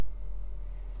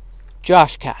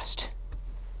Joshcast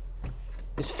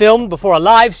is filmed before a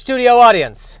live studio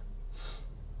audience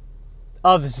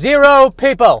of 0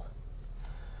 people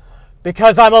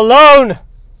because I'm alone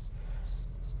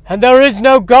and there is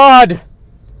no God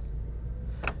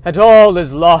and all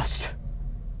is lost.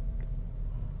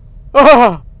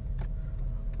 All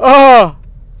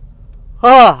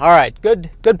right,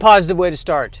 good positive way to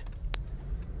start.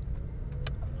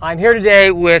 I'm here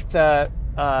today with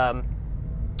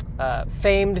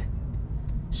famed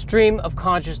stream of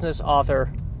consciousness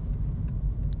author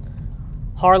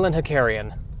Harlan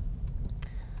Hakarian,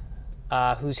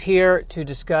 who's here to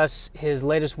discuss his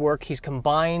latest work. He's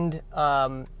combined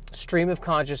stream of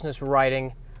consciousness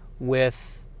writing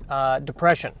with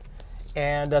depression.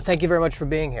 And thank you very much for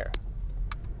being here.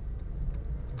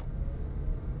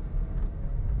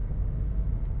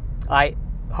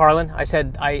 Harlan, I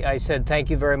said thank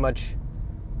you very much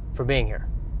for being here.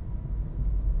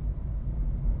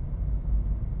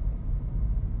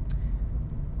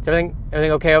 Is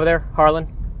everything okay over there, Harlan?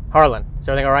 Harlan, is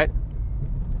everything all right?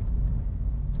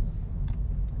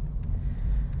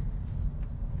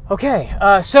 Okay,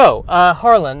 so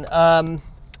Harlan,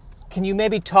 can you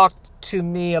maybe talk to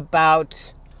me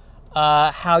about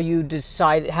how you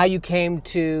came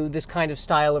to this kind of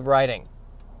style of writing?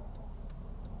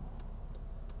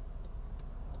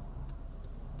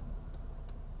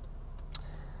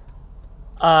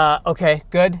 Okay,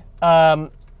 good.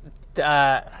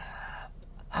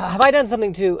 Have I done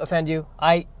something to offend you?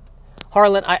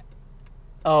 Harlan,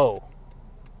 Oh,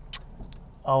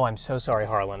 I'm so sorry,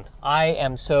 Harlan. I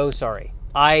am so sorry.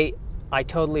 I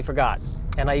totally forgot.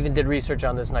 And I even did research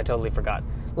on this and I totally forgot.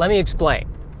 Let me explain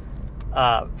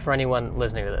for anyone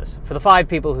listening to this. For the 5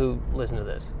 people who listen to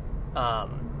this.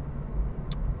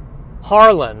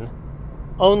 Harlan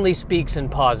only speaks in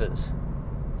pauses.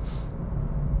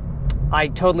 I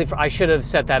should have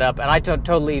set that up, and I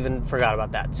totally even forgot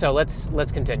about that. So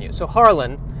let's continue. So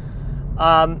Harlan,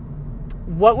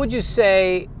 what would you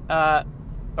say,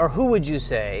 or who would you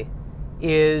say,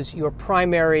 is your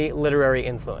primary literary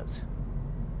influence?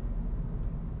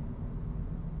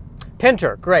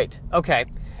 Pinter, great. Okay,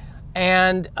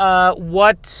 and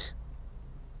what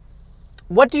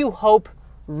do you hope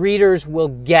readers will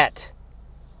get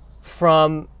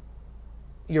from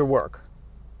your work?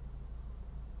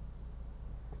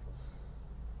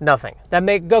 Nothing.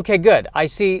 Okay, good. I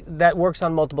see that works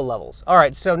on multiple levels. All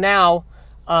right, so now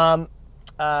Harlan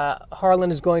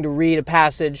is going to read a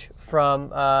passage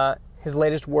from his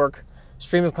latest work,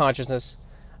 Stream of Consciousness.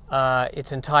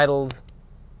 It's entitled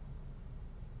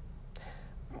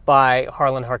by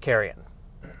Harlan Hakarian.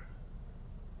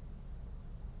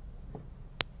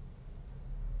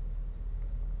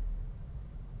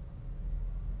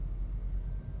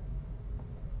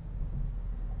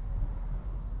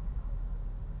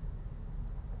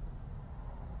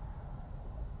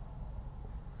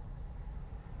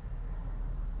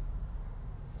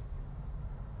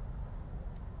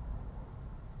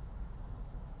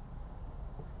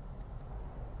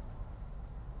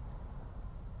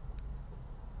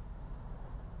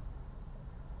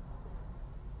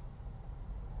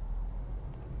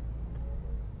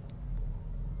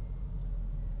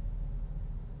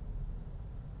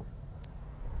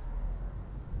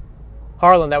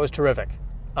 Harlan, that was terrific.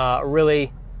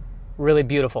 Really, really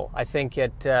beautiful. I think you've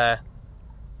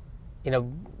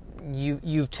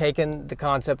taken the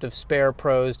concept of spare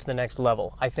prose to the next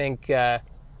level. I think, I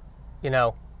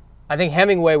think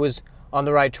Hemingway was on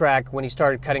the right track when he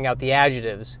started cutting out the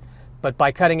adjectives, but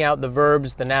by cutting out the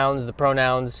verbs, the nouns, the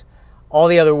pronouns, all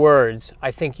the other words,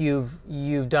 I think you've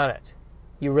done it.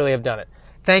 You really have done it.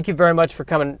 Thank you very much for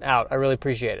coming out. I really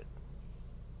appreciate it.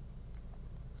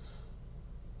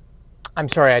 I'm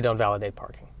sorry I don't validate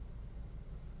parking.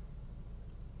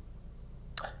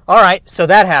 All right, so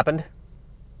that happened.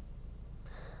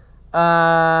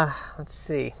 Let's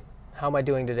see. How am I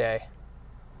doing today?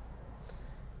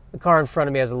 The car in front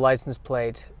of me has a license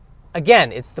plate.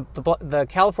 Again, it's the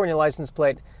California license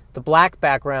plate, the black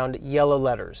background, yellow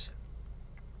letters.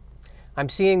 I'm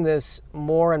seeing this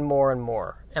more and more and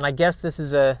more. And I guess this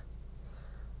is a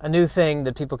new thing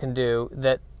that people can do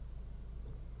that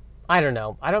I don't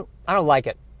know. I don't like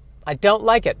it. I don't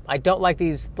like it. I don't like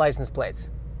these license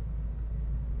plates.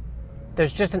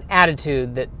 There's just an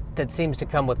attitude that seems to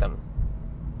come with them.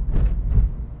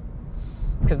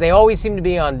 Because they always seem to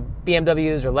be on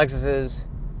BMWs or Lexuses.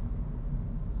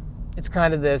 It's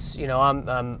kind of this,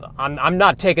 I'm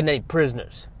not taking any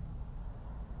prisoners.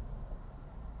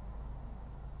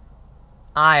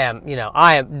 I'm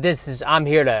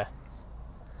here to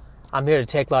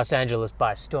take Los Angeles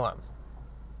by storm.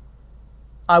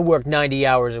 I work 90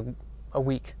 hours a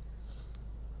week.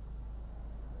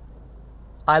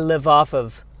 I live off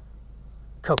of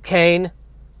cocaine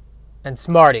and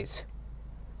Smarties.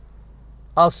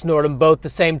 I'll snort them both at the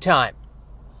same time.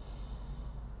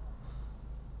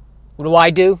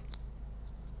 What do?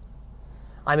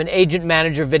 I'm an agent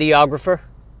manager videographer.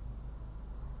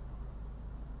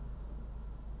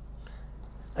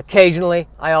 Occasionally,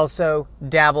 I also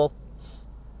dabble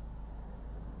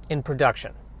in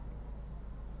production.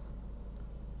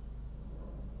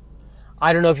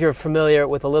 I don't know if you're familiar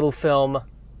with a little film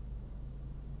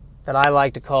that I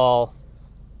like to call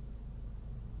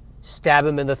Stab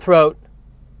Him in the Throat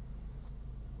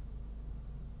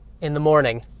in the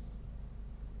Morning.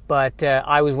 But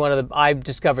I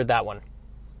discovered that one.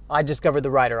 I discovered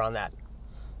the writer on that.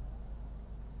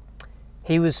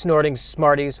 He was snorting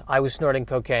Smarties. I was snorting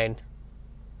cocaine.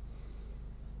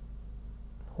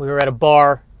 We were at a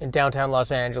bar in downtown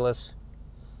Los Angeles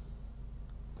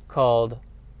called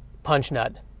Punch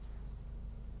Nut.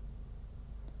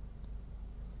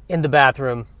 In the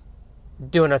bathroom,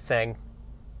 doing our thing.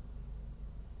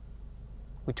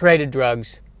 We traded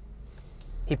drugs.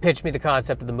 He pitched me the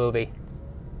concept of the movie.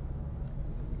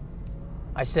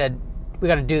 I said, we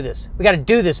got to do this. We got to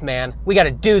do this, man. We got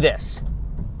to do this.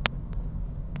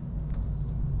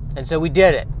 And so we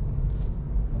did it.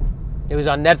 It was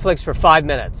on Netflix for 5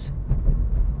 minutes.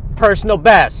 Personal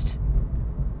best.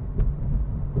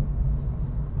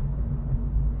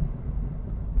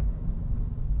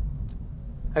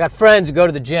 I got friends who go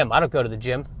to the gym. I don't go to the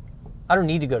gym. I don't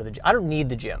need to go to the gym. I don't need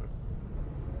the gym.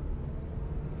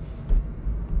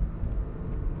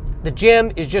 The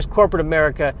gym is just corporate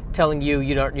America telling you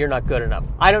you're not good enough.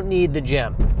 I don't need the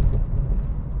gym.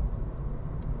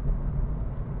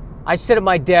 I sit at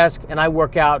my desk and I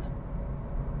work out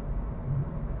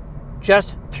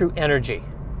just through energy.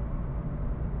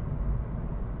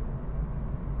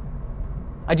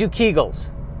 I do Kegels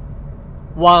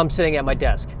while I'm sitting at my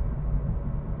desk.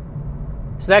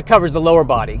 So that covers the lower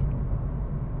body.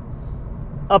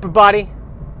 Upper body,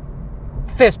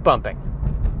 fist bumping.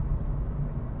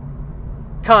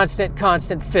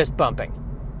 Constant fist bumping.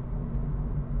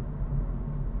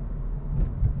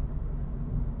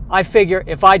 I figure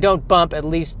if I don't bump at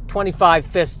least 25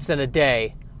 fists in a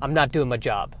day, I'm not doing my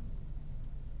job.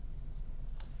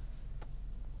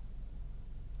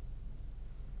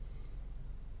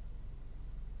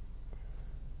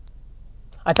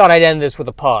 I thought I'd end this with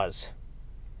a pause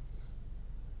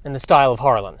in the style of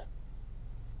Harlan.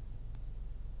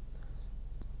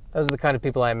 Those are the kind of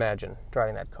people I imagine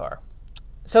driving that car.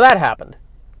 So that happened.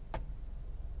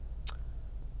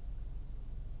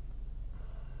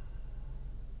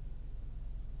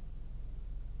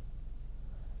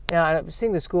 Yeah, I'm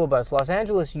seeing the school bus. Los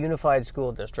Angeles Unified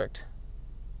School District.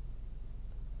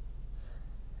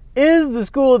 Is the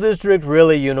school district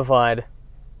really unified?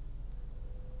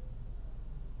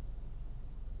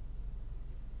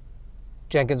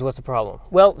 Jenkins, what's the problem?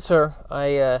 Well, sir,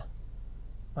 I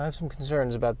have some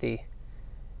concerns about the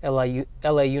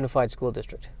LA Unified School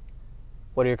District.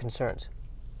 What are your concerns?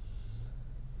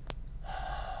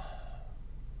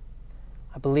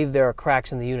 I believe there are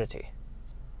cracks in the unity.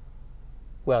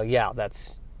 Well, yeah,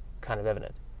 that's kind of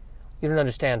evident. You don't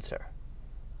understand, sir.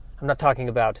 I'm not talking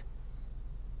about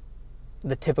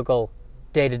the typical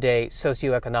day-to-day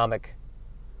socioeconomic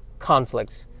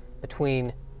conflicts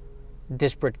between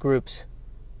disparate groups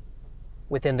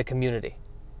within the community.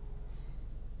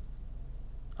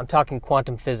 I'm talking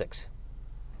quantum physics.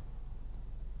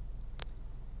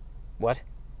 What?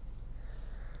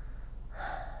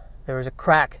 There is a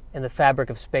crack in the fabric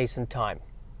of space and time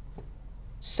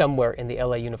somewhere in the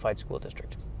LA Unified School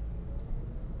District.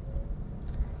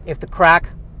 If the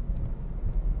crack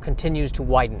continues to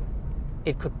widen,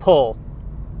 it could pull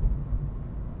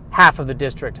half of the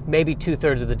district, maybe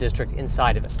 2/3 of the district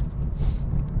inside of it.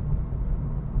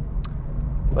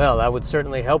 Well, that would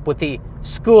certainly help with the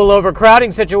school overcrowding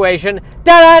situation.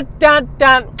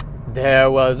 Da-da-da-da.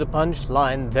 There was a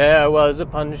punchline, there was a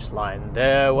punchline,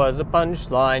 there was a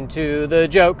punchline to the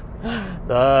joke.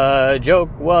 The joke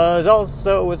was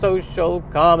also a social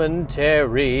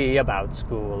commentary about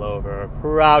school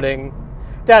overcrowding.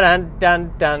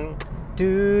 Dun-dun-dun-dun.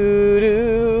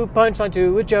 Doo-doo, punchline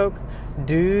to a joke.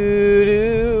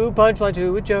 Doo-doo, punchline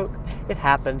to a joke. It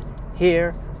happened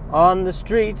here on the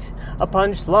street. A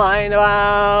punchline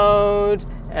about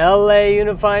LA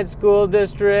Unified School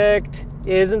District.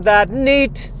 Isn't that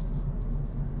neat?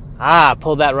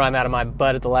 Pulled that rhyme out of my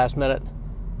butt at the last minute.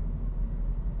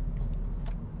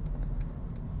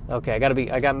 Okay,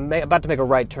 about to make a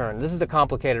right turn. This is a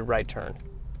complicated right turn.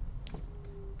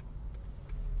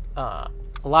 A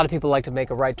lot of people like to make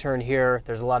a right turn here.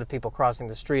 There's a lot of people crossing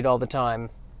the street all the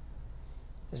time.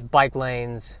 There's bike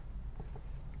lanes.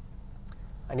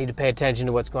 I need to pay attention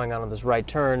to what's going on this right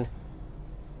turn.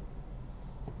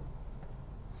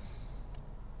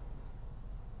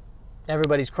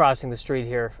 Everybody's crossing the street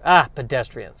here.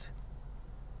 Pedestrians.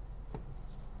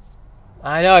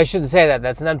 I know I shouldn't say that.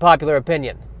 That's an unpopular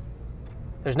opinion.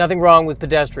 There's nothing wrong with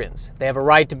pedestrians. They have a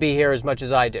right to be here as much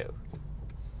as I do.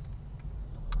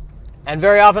 And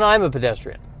very often I'm a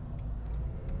pedestrian.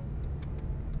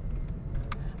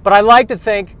 But I like to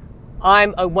think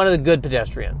I'm one of the good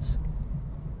pedestrians.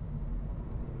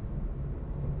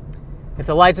 If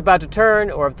the light's about to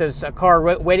turn, or if there's a car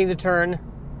waiting to turn,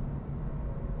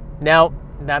 no,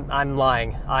 I'm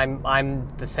lying. I'm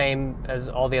the same as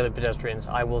all the other pedestrians.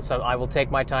 I will take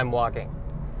my time walking,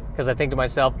 because I think to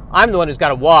myself, I'm the one who's got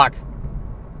to walk.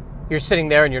 You're sitting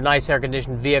there in your nice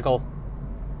air-conditioned vehicle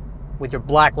with your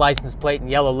black license plate and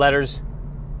yellow letters,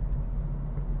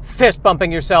 fist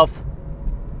bumping yourself,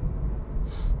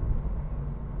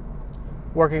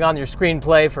 working on your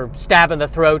screenplay for Stab in the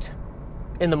Throat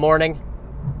in the morning.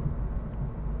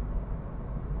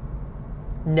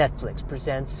 Netflix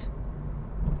presents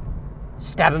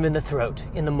Stab Him in the Throat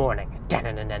in the morning.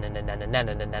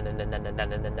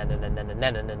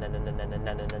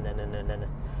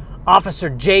 Officer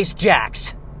Jace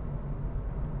Jacks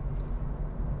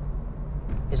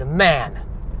is a man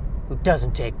who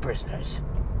doesn't take prisoners.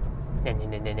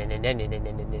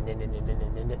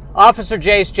 Officer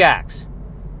Jace Jacks,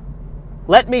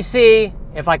 let me see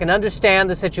if I can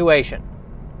understand the situation.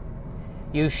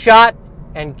 You shot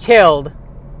and killed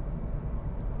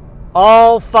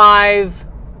all 5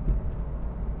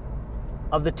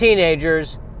 of the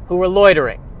teenagers who were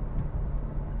loitering.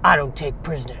 I don't take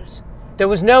prisoners. There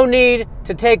was no need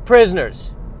to take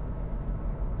prisoners.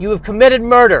 You have committed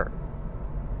murder.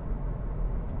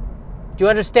 Do you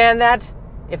understand that?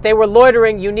 If they were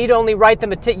loitering, you need only write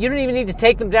them you don't even need to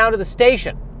take them down to the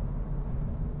station.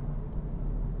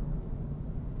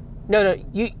 No,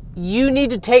 you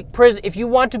need to take prison. If you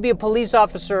want to be a police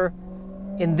officer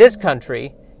in this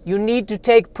country, you need to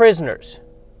take prisoners.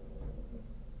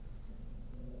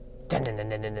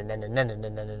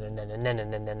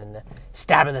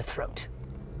 Stab in the Throat.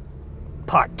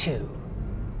 Part 2.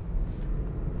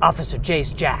 Officer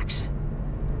Jace Jacks,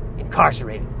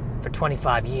 incarcerated for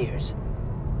 25 years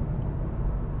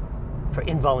for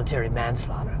involuntary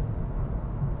manslaughter.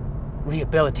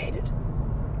 Rehabilitated.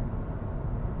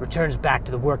 Returns back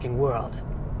to the working world.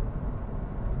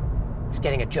 He's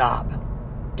getting a job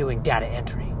doing data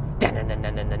entry.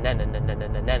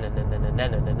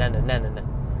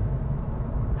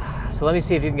 So let me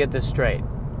see if you can get this straight.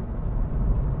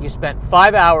 You spent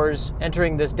 5 hours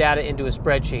entering this data into a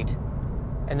spreadsheet,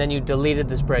 and then you deleted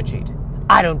the spreadsheet.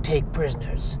 I don't take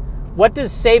prisoners. What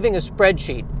does saving a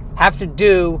spreadsheet have to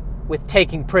do with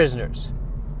taking prisoners?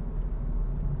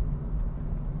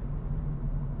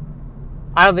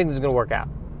 I don't think this is going to work out.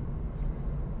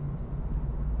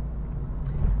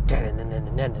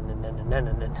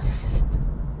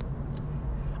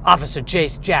 Officer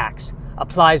Jace Jacks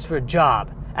applies for a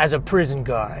job as a prison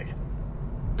guard.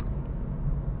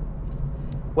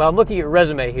 Well, I'm looking at your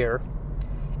resume here,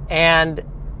 and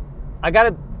I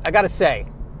gotta say,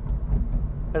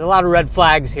 there's a lot of red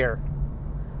flags here.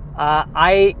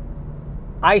 I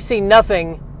see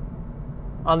nothing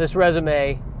on this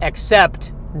resume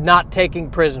except not taking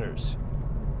prisoners.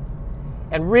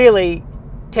 And really,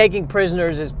 taking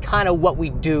prisoners is kind of what we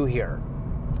do here.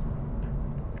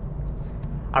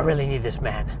 I really need this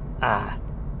man.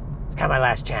 It's kind of my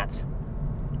last chance.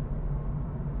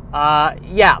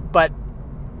 Yeah, but,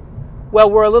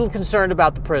 well, we're a little concerned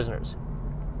about the prisoners.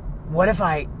 What if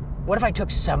I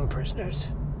took some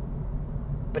prisoners?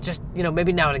 But just,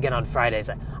 maybe now and again on Fridays.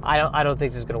 I don't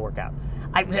think this is going to work out.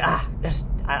 I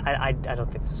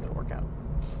don't think this is going to work out.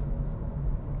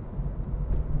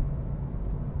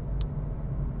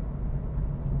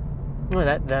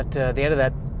 Well, the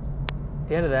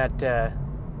end of that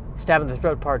Stab in the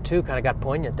Throat Part 2 kind of got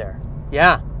poignant there.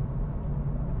 Yeah.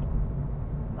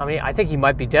 I mean, I think he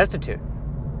might be destitute.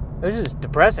 This is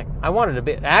depressing. I wanted to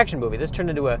be an action movie. This turned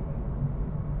into an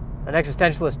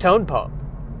existentialist tone poem.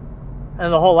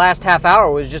 And the whole last half hour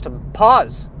was just a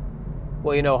pause.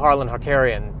 Well, Harlan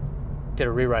Harkarian did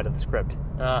a rewrite of the script.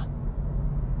 Yeah,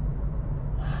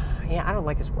 I don't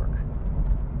like his work.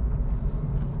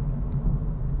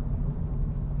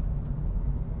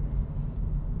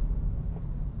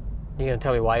 You gonna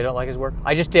tell me why you don't like his work?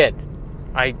 I just did.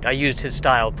 I used his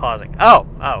style of pausing. Oh.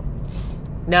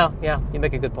 No, yeah, you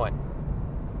make a good point.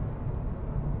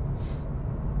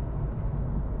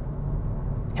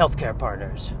 Healthcare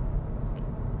Partners.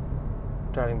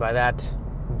 Driving by that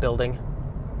building.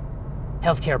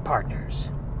 Healthcare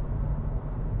Partners.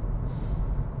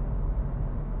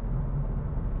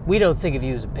 We don't think of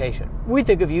you as a patient. We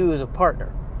think of you as a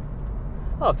partner.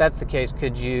 Oh, if that's the case,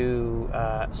 could you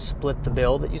split the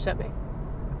bill that you sent me?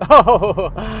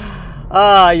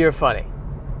 Oh, you're funny.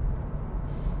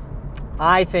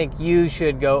 I think you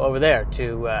should go over there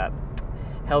to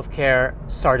Healthcare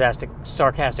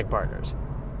Sarcastic Partners.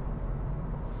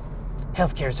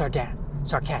 Healthcare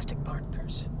Sarcastic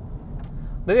Partners.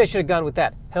 Maybe I should have gone with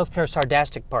that. Healthcare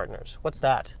Sardastic Partners. What's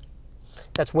that?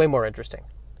 That's way more interesting.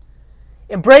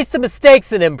 Embrace the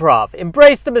mistakes in improv.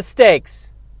 Embrace the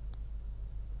mistakes.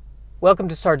 Welcome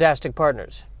to Sardastic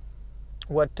Partners.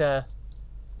 What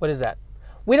is that?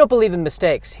 We don't believe in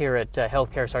mistakes here at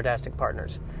Healthcare Sardastic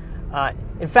Partners.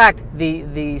 In fact, the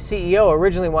CEO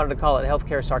originally wanted to call it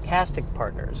Healthcare Sarcastic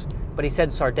Partners, but he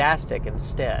said Sardastic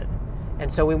instead.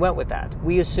 And so we went with that.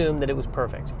 We assumed that it was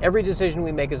perfect. Every decision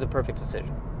we make is a perfect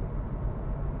decision.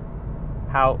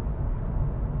 How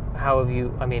have you,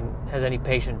 has any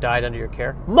patient died under your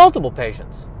care? Multiple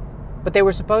patients. But they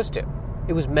were supposed to.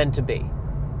 It was meant to be.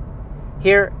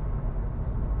 Here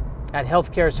at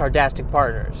Healthcare Sardastic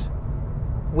Partners,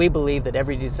 we believe that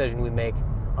every decision we make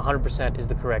 100% is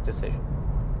the correct decision.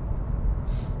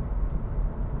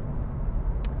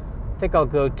 I think I'll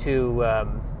go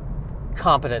to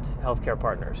Competent Healthcare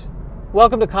Partners.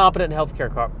 Welcome to Competent Healthcare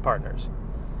Partners.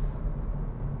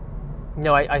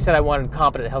 No, I said I wanted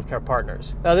Competent Healthcare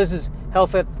Partners. No, this is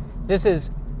Competent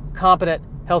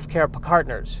Healthcare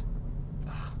Partners.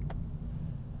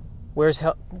 Where's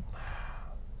health?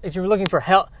 If you're looking for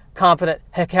Competent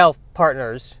Health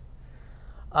Partners,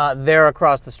 they're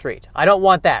across the street. I don't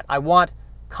want that. I want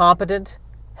Competent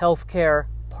Healthcare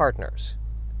Partners.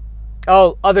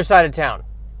 Oh, other side of town.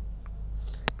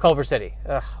 Culver City.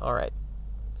 All right.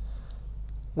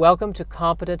 Welcome to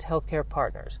Competent Healthcare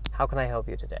Partners. How can I help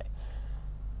you today?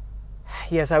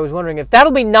 Yes, I was wondering if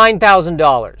that'll be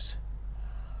 $9,000.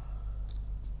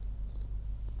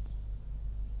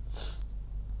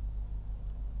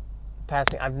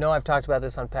 I've talked about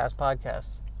this on past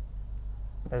podcasts.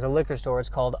 There's a liquor store. It's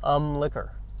called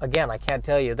Liquor. Again, I can't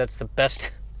tell you. That's the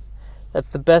best. That's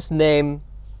the best name.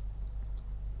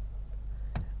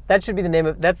 That should be the name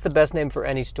of. That's the best name for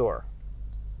any store.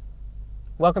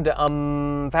 Welcome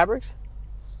to Fabrics.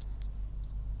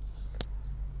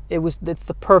 It's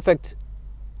the perfect.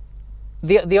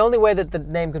 The only way that the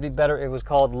name could be better, it was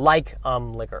called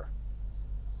Liquor.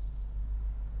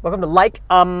 Welcome to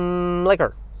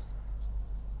Liquor.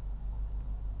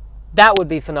 That would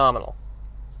be phenomenal.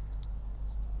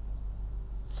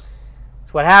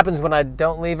 It's what happens when I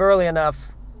don't leave early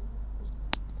enough.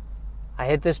 I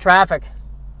hit this traffic.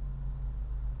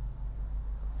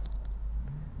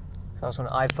 It's also an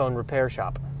iPhone repair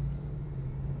shop.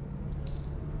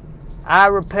 I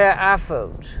repair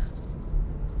iPhones.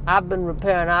 I've been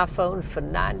repairing iPhones for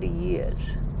 90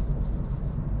 years.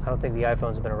 I don't think the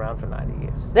iPhones have been around for 90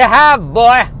 years. They have,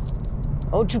 boy!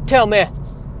 Don't you tell me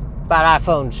about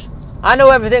iPhones. I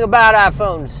know everything about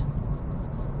iPhones.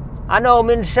 I know them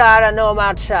inside, I know them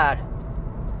outside.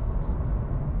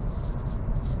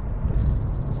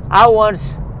 I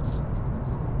once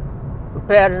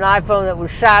repaired an iPhone that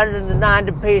was shattered into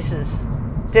 90 pieces.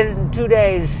 Did it in 2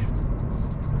 days.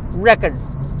 Record.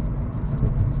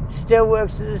 Still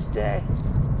works to this day.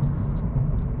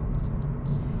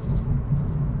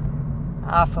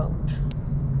 iPhones.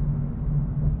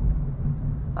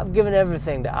 I've given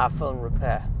everything to iPhone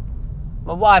repair.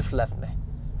 My wife left me.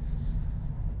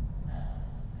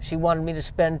 She wanted me to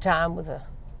spend time with her.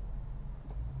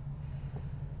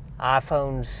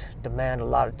 iPhones demand a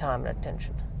lot of time and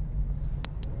attention.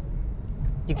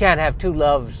 You can't have two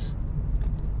loves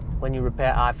when you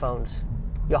repair iPhones.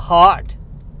 Your heart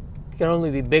can only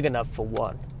be big enough for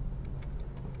one.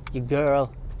 Your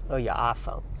girl or your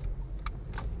iPhone.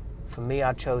 For me,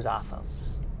 I chose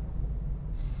iPhones.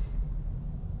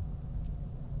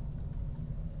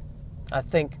 I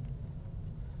think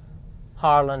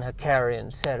Harlan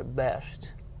Hakarian said it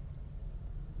best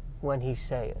when he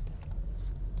said,